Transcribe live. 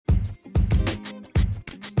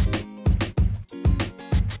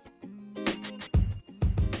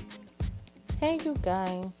Hey you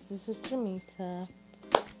guys, this is Jamita.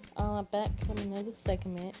 Back from another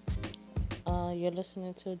segment. You're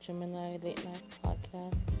listening to Gemini Late Night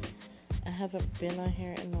Podcast. I haven't been on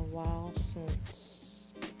here in a while since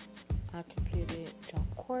I completed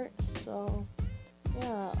job court, so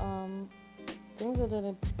yeah, things are a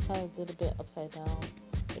little bit upside down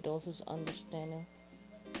for those who's understanding.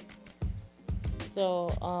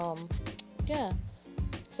 So, yeah.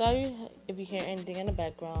 Sorry if you hear anything in the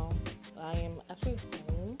background. I am actually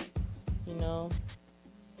home. You know,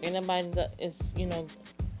 anybody that is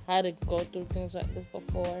had to go through things like this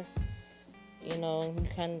before, you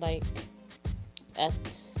kind of like at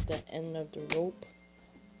the end of the rope,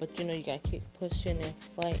 but you gotta keep pushing and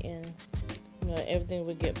fighting. Everything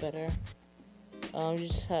will get better. You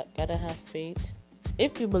just gotta have faith.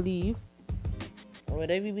 If you believe, or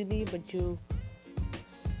whatever you believe, but you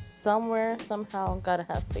somewhere somehow gotta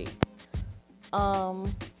have faith.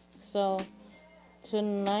 So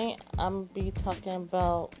tonight I'm be talking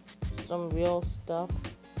about some real stuff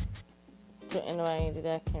to anybody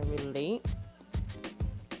that can relate,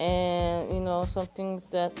 and some things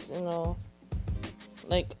that's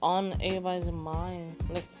like on everybody's mind,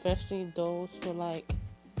 like especially those who like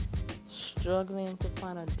struggling to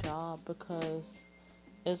find a job, because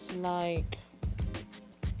it's like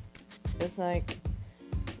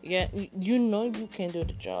yeah, you can do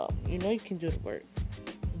the job, you can do the work,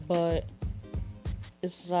 but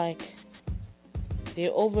it's like they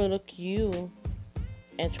overlook you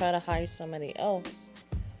and try to hire somebody else,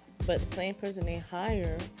 but the same person they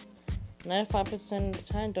hire 95% of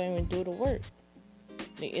the time don't even do the work.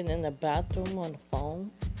 They in the bathroom, on the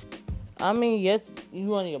phone. I mean, yes,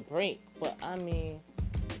 you on your break, but I mean,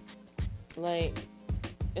 like,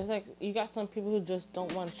 it's like you got some people who just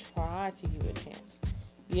don't want to try to give you a chance.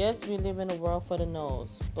 Yes, we live in a world for the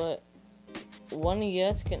no's, but one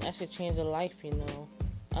yes can actually change a life.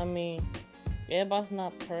 I mean, everybody's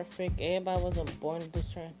not perfect. Everybody wasn't born to do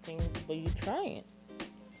certain things, but you trying.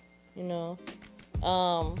 You know.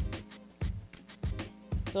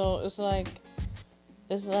 So it's like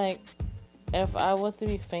if I was to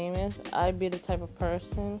be famous, I'd be the type of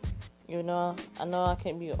person. I know I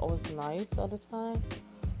can't be always nice all the time,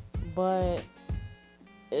 but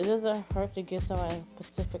it doesn't hurt to give somebody a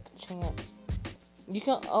specific chance. You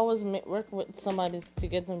can always work with somebody to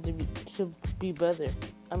get them to be better.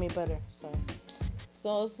 I mean better. Sorry.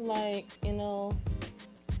 So it's like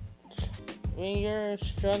when you're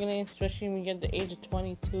struggling, especially when you get the age of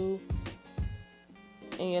 22,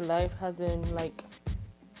 and your life hasn't like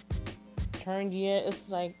turned yet, it's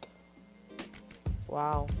like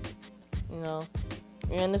wow,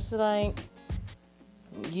 and it's like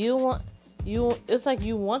it's like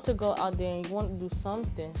you want to go out there and you want to do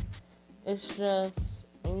something. It's just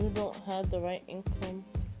when you don't have the right income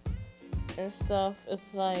and stuff,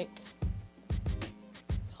 it's like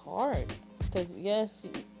hard. Because yes,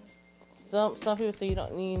 some people say you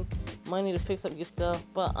don't need money to fix up yourself,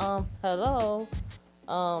 but hello,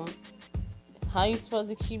 how you supposed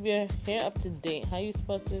to keep your hair up to date? How you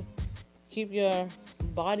supposed to keep your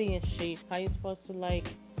body in shape? How you supposed to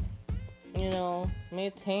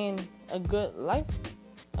maintain a good life?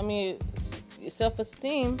 I mean,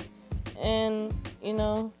 self-esteem, and you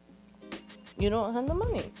don't have the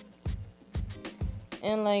money.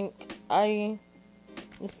 And like I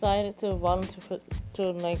decided to volunteer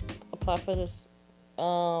to like apply for this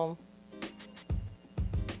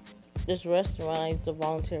restaurant I used to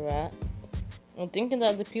volunteer at. I'm thinking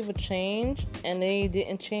that the people changed, and they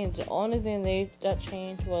didn't change. The only thing that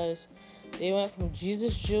changed was they went from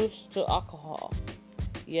Jesus juice to alcohol.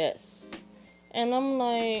 Yes. And I'm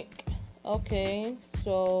like, okay,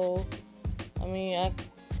 so I mean, I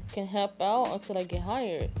can help out until I get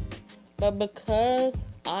hired. But because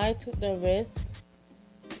I took the risk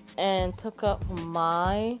and took up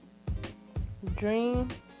my dream,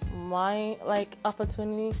 my like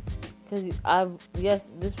opportunity,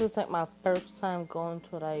 because this was like my first time going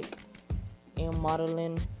to like a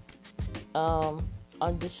modeling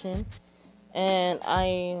audition, and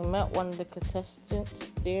I met one of the contestants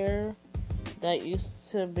there that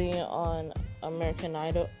used to be on American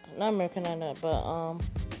Idol, not American Idol, but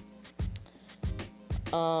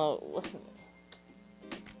what's it?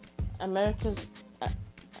 America's.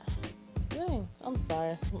 Dang, I'm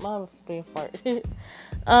sorry, my brain fart.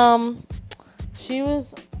 She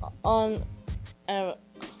was on.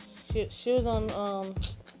 She was on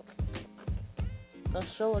the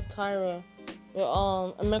show with Tyra, with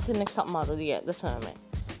American Next Top Model. Yeah, that's what I meant.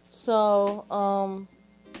 So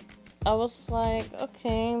I was like,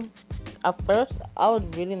 okay. At first, I was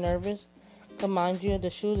really nervous. Cause mind you, the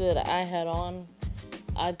shoes that I had on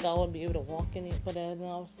I thought I would be able to walk in it, but then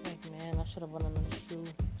I was like, man, I should have bought another shoe.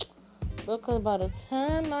 Because by the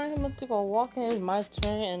time I went to go walking, it was my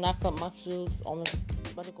turn, and I felt my shoes almost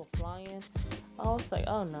about to go flying. I was like,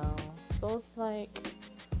 oh no. So it's like,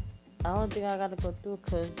 I don't think I gotta go through,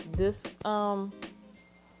 because this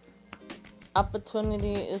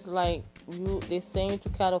opportunity is like, they send you to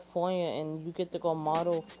California, and you get to go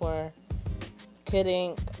model for Kid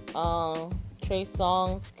Ink, Trey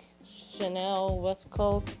Songz, Chanel, West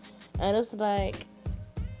Coast, and it's like,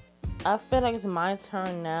 I feel like it's my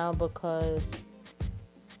turn now, because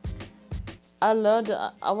I want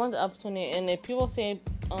the opportunity. And if people say,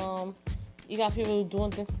 you got people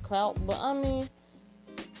doing things for clout, but I mean,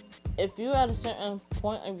 if you at a certain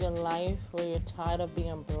point of your life where you're tired of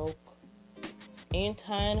being broke, ain't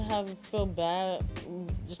tired of having feel bad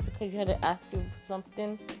just because you had to ask you for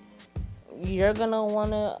something, you're gonna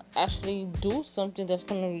wanna actually do something that's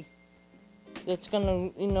gonna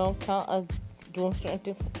count as doing certain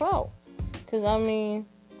things for clout. Cause I mean,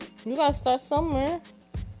 you gotta start somewhere.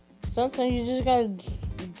 Sometimes you just gotta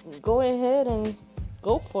go ahead and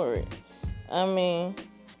go for it. I mean,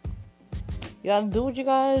 you gotta do what you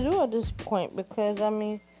gotta do at this point, because I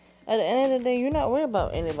mean, at the end of the day, you're not worried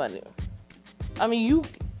about anybody. I mean,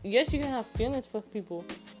 yes, you can have feelings for people,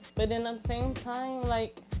 but then at the same time,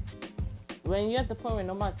 like, when you're at the point where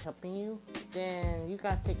nobody's helping you, then you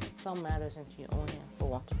gotta take some matters into your own hands for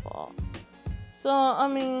once and for all. So, I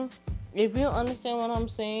mean, if you understand what I'm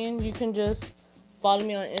saying, you can just follow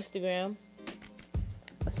me on Instagram,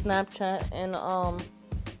 Snapchat, and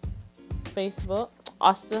Facebook.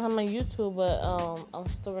 I still have my YouTube, but I'm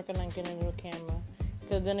still working on getting a new camera.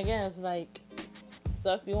 Because then again, it's like,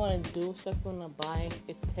 stuff you want to do, stuff you want to buy,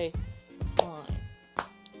 it takes time.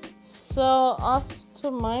 So, off to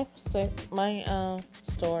my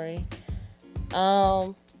story.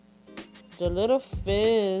 The Little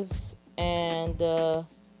Fizz and the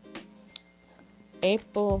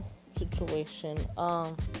April situation.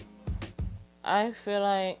 I feel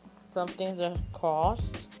like some things are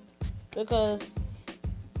crossed, because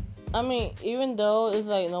I mean, even though it's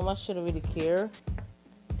like no one should really care,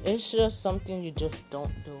 it's just something you just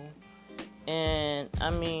don't do. And I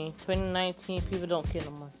mean, 2019, people don't care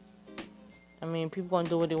no more. I mean, people gonna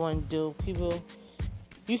do what they want to do.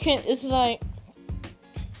 You can't. It's like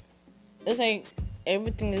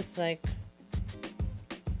everything is like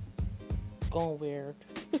going weird.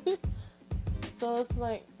 So it's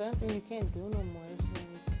like something you can't do no more. It's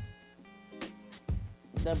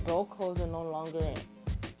like the bro codes are no longer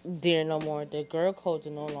there no more. The girl codes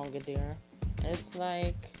are no longer there. It's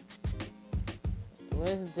like,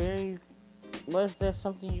 was there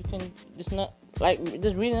something you can just not like?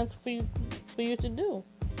 There's really nothing for you to do.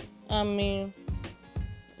 I mean,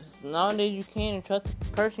 nowadays you can't even trust the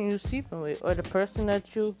person you're sleeping with, or the person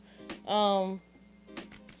that you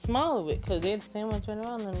smile with, because they're the same one turn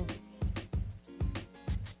around and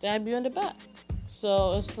stab you in the back.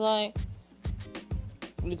 So it's like,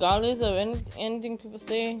 regardless of anything people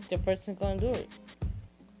say, the person's gonna do it.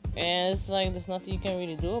 And it's like, there's nothing you can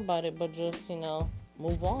really do about it, but just,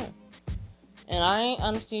 move on. And I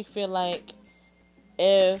honestly feel like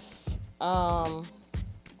if Mario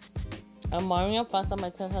finds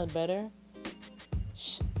somebody 10 times better,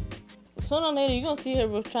 sooner or later you're gonna see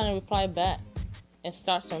her trying to reply back and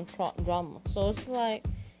start some drama. So it's like,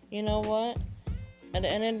 you know what? At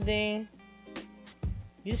the end of the day,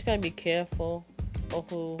 you just gotta be careful of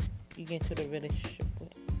who you get into the relationship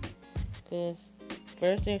with. Because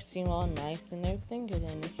first they seem all nice and everything, and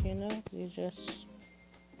then they just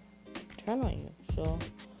turn on you. So,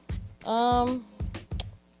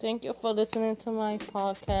 thank you for listening to my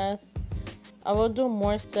podcast. I will do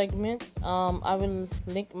more segments. I will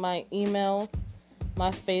link my email,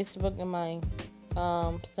 my Facebook, and my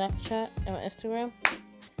Snapchat and my Instagram.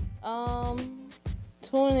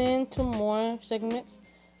 Tune in to more segments.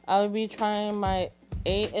 I will be trying my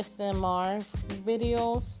ASMR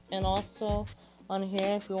videos, and also on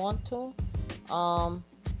here if you want to.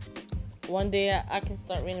 One day I can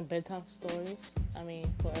start reading bedtime stories. I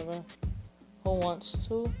mean, whoever who wants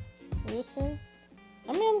to listen.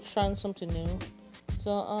 I mean, I'm trying something new.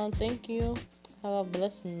 So, thank you. Have a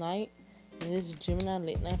blessed night. And this is Gemini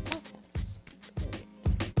Late Night Podcast.